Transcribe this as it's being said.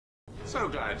So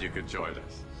glad you could join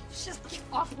us. Just get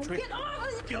off me. Get off!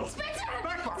 Spencer!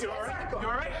 Back off! You all right? Spencer! You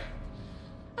all right?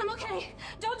 I'm okay.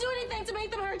 Don't do anything to make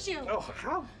them hurt you. Oh,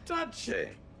 how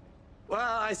touching.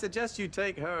 Well, I suggest you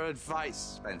take her advice,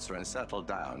 Spencer, and settle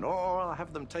down, or I'll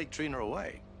have them take Trina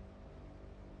away.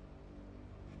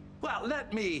 Well,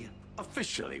 let me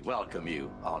officially welcome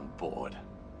you on board.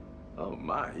 Oh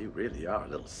my, you really are a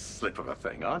little slip of a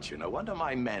thing, aren't you? No wonder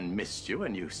my men missed you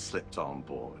and you slipped on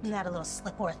board. Not a little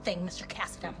slip or a thing, Mr.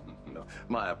 Cassidy. No,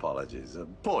 my apologies. A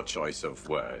poor choice of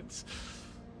words.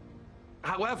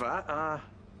 However,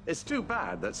 it's too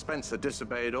bad that Spencer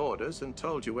disobeyed orders and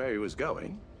told you where he was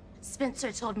going.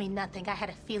 Spencer told me nothing. I had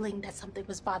a feeling that something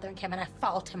was bothering him, and I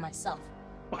followed him myself.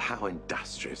 Well, how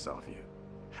industrious of you.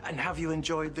 And have you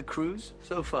enjoyed the cruise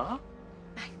so far?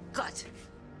 My God.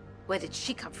 Where did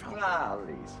she come from? Ah,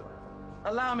 Lisa.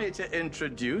 Allow me to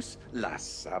introduce La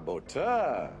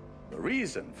Saboteur, the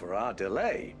reason for our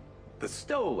delay. The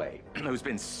stowaway who's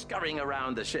been scurrying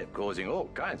around the ship, causing all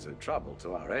kinds of trouble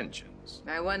to our engines.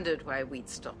 I wondered why we'd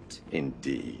stopped.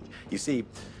 Indeed. You see,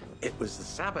 it was the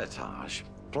sabotage,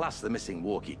 plus the missing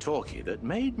walkie-talkie, that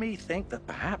made me think that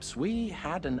perhaps we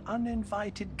had an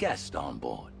uninvited guest on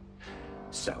board.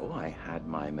 So I had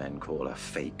my men call a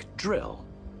fake drill.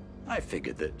 I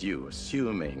figured that you,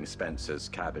 assuming Spencer's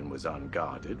cabin was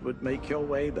unguarded, would make your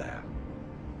way there.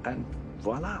 And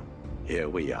voila, here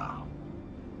we are.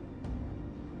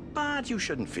 But you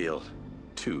shouldn't feel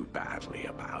too badly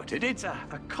about it. It's a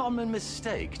common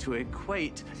mistake to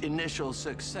equate initial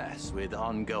success with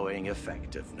ongoing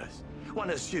effectiveness.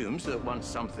 One assumes that once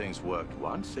something's worked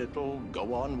once, it'll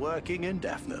go on working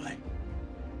indefinitely.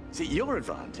 See, your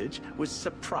advantage was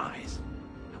surprise.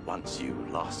 Once you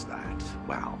lost that,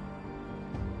 well,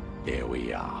 here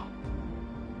we are.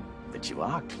 But you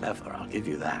are clever, I'll give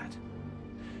you that.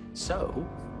 So,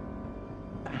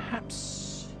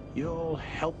 perhaps you'll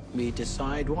help me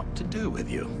decide what to do with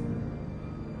you.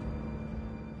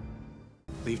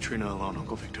 Leave Trina alone,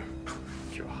 Uncle Victor.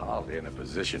 You're hardly in a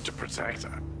position to protect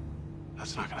her.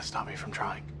 That's not gonna stop me from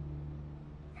trying.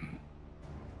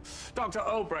 Dr.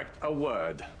 Obrecht, a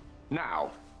word.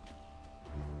 Now.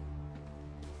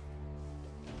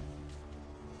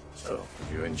 So,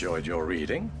 you enjoyed your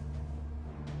reading?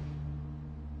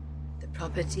 The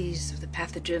properties of the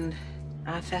pathogen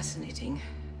are fascinating.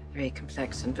 Very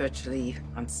complex and virtually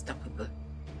unstoppable.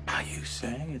 Are you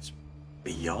saying it's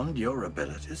beyond your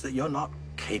abilities, that you're not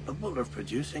capable of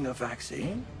producing a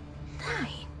vaccine?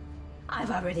 Fine. I've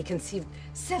already conceived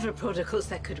several protocols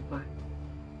that could work.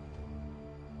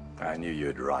 I knew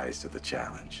you'd rise to the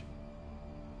challenge.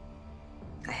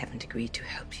 I haven't agreed to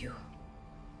help you.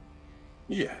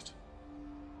 Yet.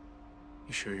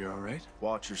 You sure you're all right?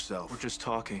 Watch yourself. We're just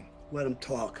talking. Let him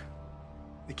talk.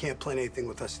 They can't plan anything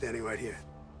with us standing right here.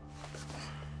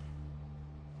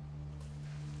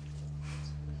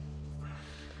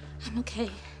 I'm okay.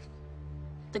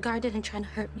 The guard didn't try to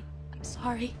hurt me. I'm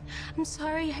sorry. I'm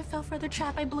sorry. I fell for the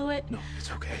trap. I blew it. No,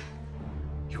 it's okay.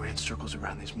 You ran circles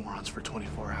around these morons for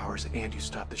 24 hours, and you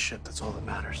stopped the ship. That's all that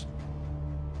matters.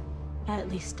 I at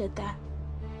least did that.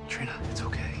 Trina, it's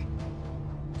okay.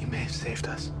 You may have saved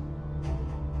us.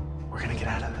 We're gonna get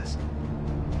out of this.